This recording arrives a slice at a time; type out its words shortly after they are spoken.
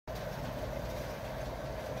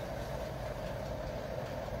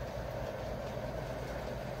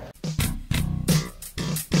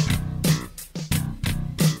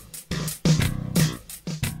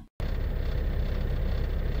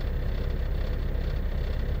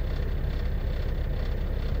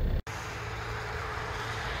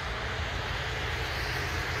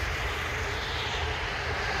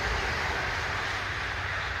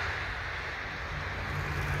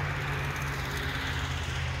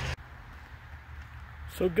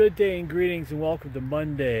So good day and greetings and welcome to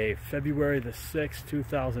Monday, February the 6th,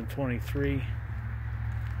 2023.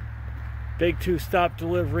 Big 2-stop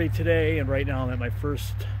delivery today, and right now I'm at my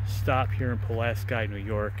first stop here in Pulaski, New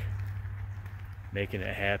York. Making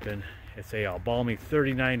it happen. It's a balmy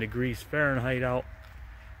 39 degrees Fahrenheit out,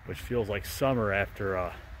 which feels like summer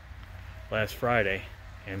after last Friday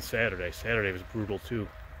and Saturday. Saturday was brutal too.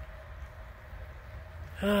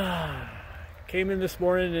 Came in this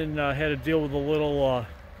morning and had to deal with a little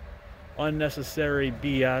unnecessary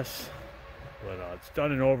BS, but it's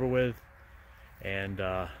done and over with. And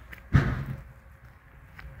the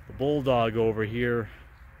Bulldog over here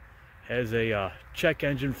has a check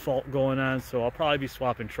engine fault going on, so I'll probably be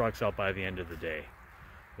swapping trucks out by the end of the day,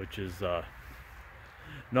 which is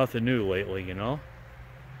nothing new lately, you know.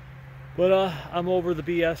 But I'm over the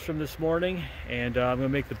BS from this morning, and I'm going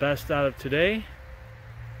to make the best out of today,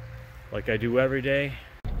 like I do every day.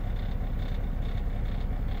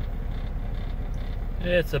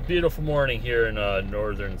 It's a beautiful morning here in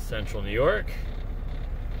northern central New York.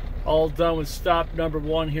 All done with stop number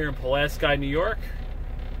 1 here in Pulaski, New York.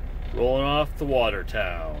 Rolling off the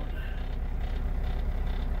Watertown.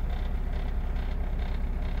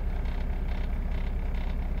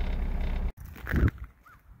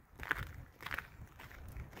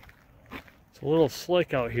 It's a little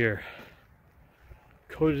slick out here.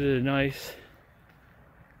 Coated it nice.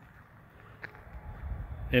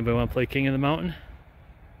 Anybody want to play King of the Mountain?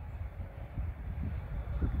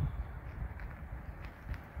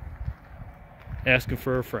 Asking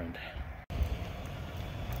for a friend.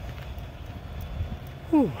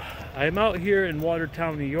 Whew. I'm out here in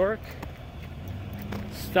Watertown, New York.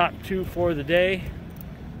 Stop 2 for the day.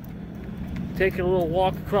 Taking a little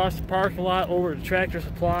walk across the parking lot over to Tractor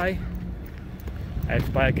Supply. I had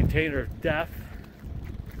to buy a container of Def.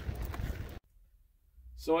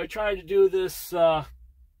 So I tried to do this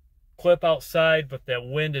clip outside, but that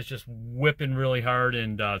wind is just whipping really hard,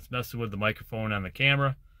 and it's messing with the microphone on the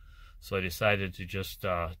camera. So I decided to just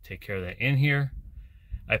take care of that in here.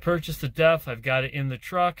 I purchased the Def. I've got it in the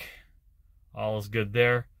truck. All is good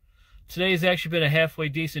there. Today's actually been a halfway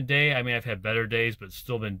decent day. I mean, I've had better days, but it's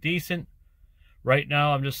still been decent. Right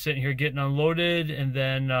now, I'm just sitting here getting unloaded, and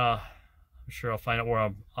then I'm sure I'll find out where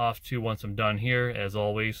I'm off to once I'm done here, as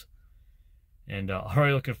always. And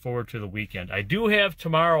already looking forward to the weekend. I do have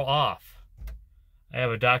tomorrow off. I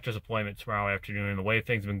have a doctor's appointment tomorrow afternoon, and the way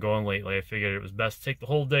things have been going lately, I figured it was best to take the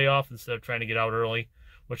whole day off instead of trying to get out early,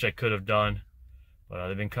 which I could have done. But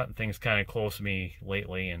they've been cutting things kind of close to me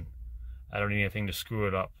lately, and I don't need anything to screw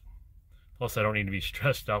it up. Plus, I don't need to be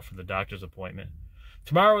stressed out for the doctor's appointment.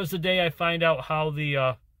 Tomorrow is the day I find out how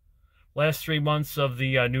the last 3 months of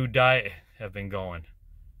the new diet have been going.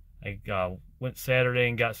 I went Saturday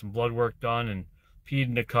and got some blood work done and peed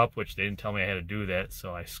in the cup, which they didn't tell me I had to do that.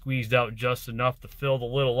 So I squeezed out just enough to fill the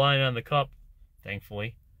little line on the cup,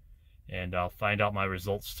 thankfully. And I'll find out my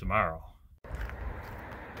results tomorrow.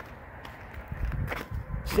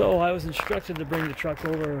 So I was instructed to bring the truck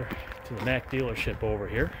over to the Mack dealership over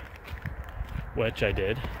here, which I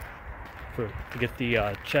did, to get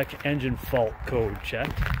the check engine fault code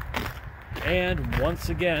checked. And once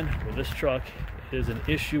again, with this truck, it is an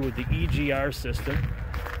issue with the EGR system,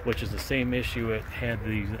 which is the same issue it had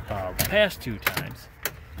the past 2 times.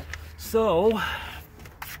 So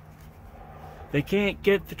they can't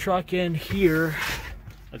get the truck in here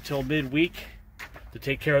until midweek to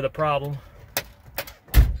take care of the problem.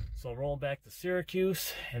 So I'm rolling back to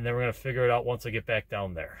Syracuse, and then we're going to figure it out once I get back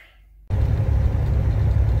down there.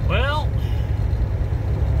 Well,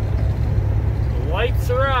 the lights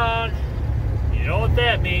are on. You know what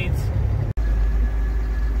that means.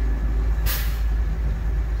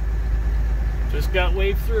 Just got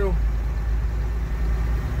waved through.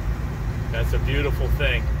 That's a beautiful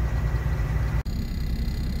thing.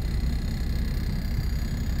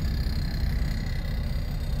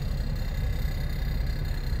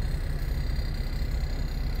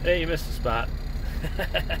 Hey, you missed a spot.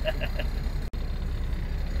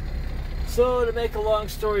 So to make a long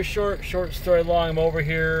story short, short story long, I'm over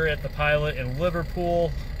here at the Pilot in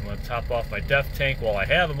Liverpool. I'm going to top off my Def tank while I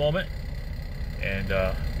have a moment. And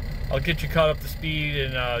I'll get you caught up to speed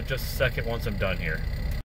in just a second once I'm done here.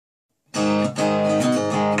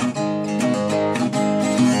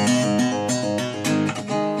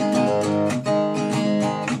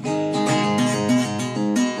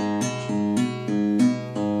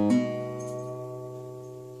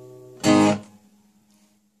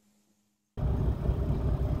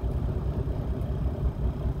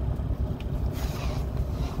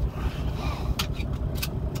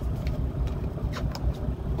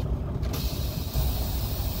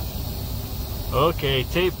 Okay,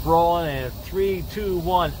 tape rolling and 3, 2,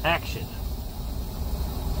 1, action.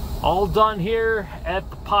 All done here at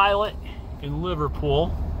the Pilot in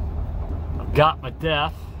Liverpool. I've got my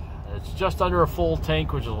DEF. It's just under a full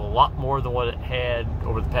tank, which is a lot more than what it had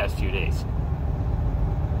over the past few days.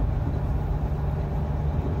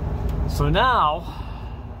 So now,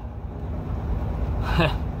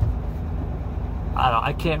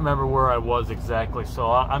 I can't remember where I was exactly, so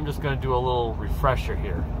I'm just going to do a little refresher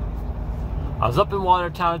here. I was up in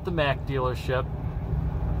Watertown at the Mack dealership.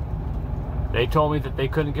 They told me that they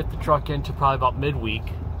couldn't get the truck in to probably about midweek,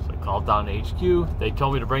 so I called down to HQ. They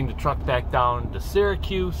told me to bring the truck back down to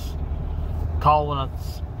Syracuse. Call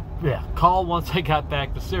once I got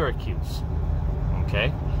back to Syracuse.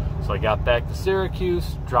 Okay, so I got back to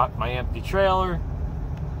Syracuse, dropped my empty trailer,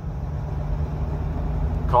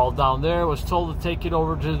 called down there, was told to take it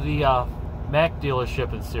over to the Mack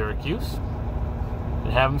dealership in Syracuse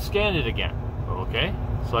and have them scan it again. Okay,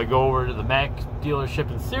 so I go over to the Mack dealership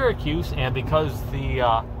in Syracuse, and because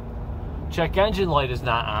the check engine light is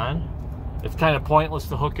not on, it's kind of pointless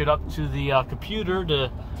to hook it up to the computer to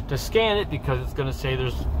scan it, because it's going to say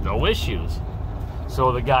there's no issues.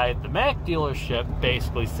 So the guy at the Mack dealership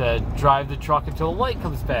basically said, drive the truck until the light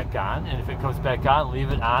comes back on, and if it comes back on,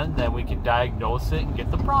 leave it on, then we can diagnose it and get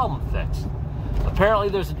the problem fixed. Apparently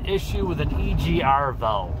there's an issue with an EGR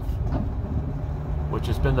valve, which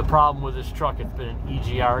has been the problem with this truck. It's been an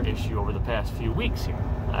EGR issue over the past few weeks here.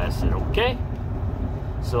 I said, okay.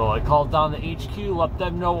 So I called down to HQ, let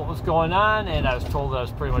them know what was going on, and I was told that I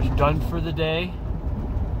was pretty much done for the day.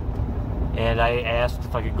 And I asked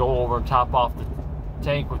if I could go over and top off the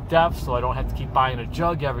tank with DEF so I don't have to keep buying a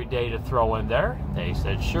jug every day to throw in there. They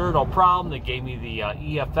said, sure, no problem. They gave me the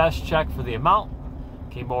EFS check for the amount.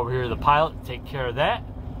 Came over here to the Pilot to take care of that.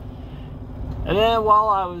 And then while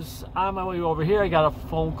I was on my way over here, I got a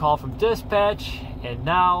phone call from dispatch, and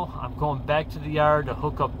now I'm going back to the yard to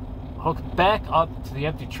hook back up to the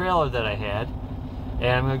empty trailer that I had, and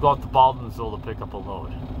I'm going to go up to Baldwinsville to pick up a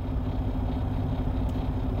load.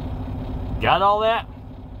 Got all that?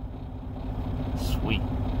 Sweet.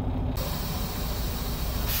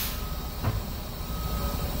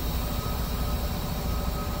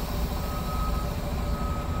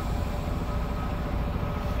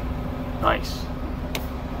 Nice.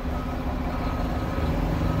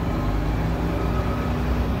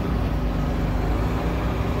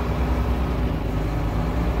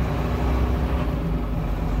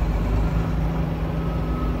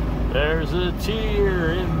 There's a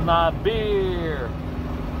tear in my beer.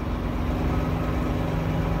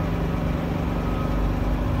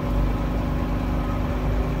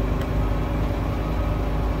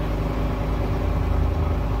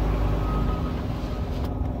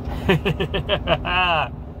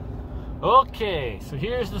 Okay, so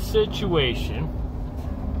here's the situation.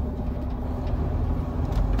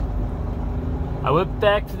 I went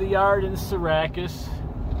back to the yard in Syracuse,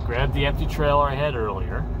 grabbed the empty trailer I had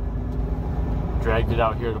earlier, dragged it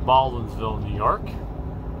out here to Baldwinsville, New York,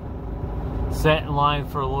 sat in line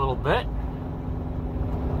for a little bit,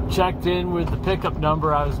 checked in with the pickup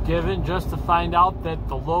number I was given just to find out that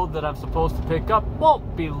the load that I'm supposed to pick up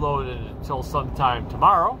won't be loaded until sometime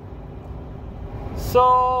tomorrow.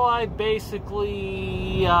 So I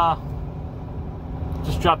basically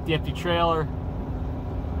just dropped the empty trailer,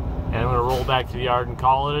 and I'm going to roll back to the yard and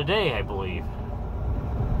call it a day, I believe.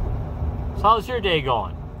 So how's your day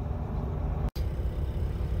going?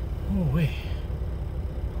 Oh, wait.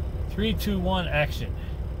 3, 2, 1, action.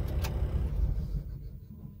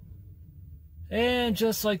 And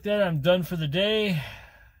just like that, I'm done for the day.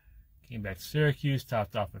 Came back to Syracuse,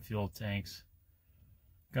 topped off my fuel tanks.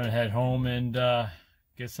 Gonna head home and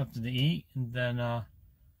get something to eat, and then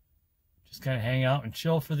just kind of hang out and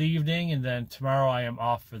chill for the evening, and then tomorrow I am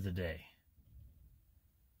off for the day.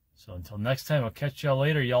 So until next time, I'll catch y'all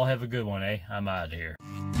later. Y'all have a good one, eh? I'm out of here.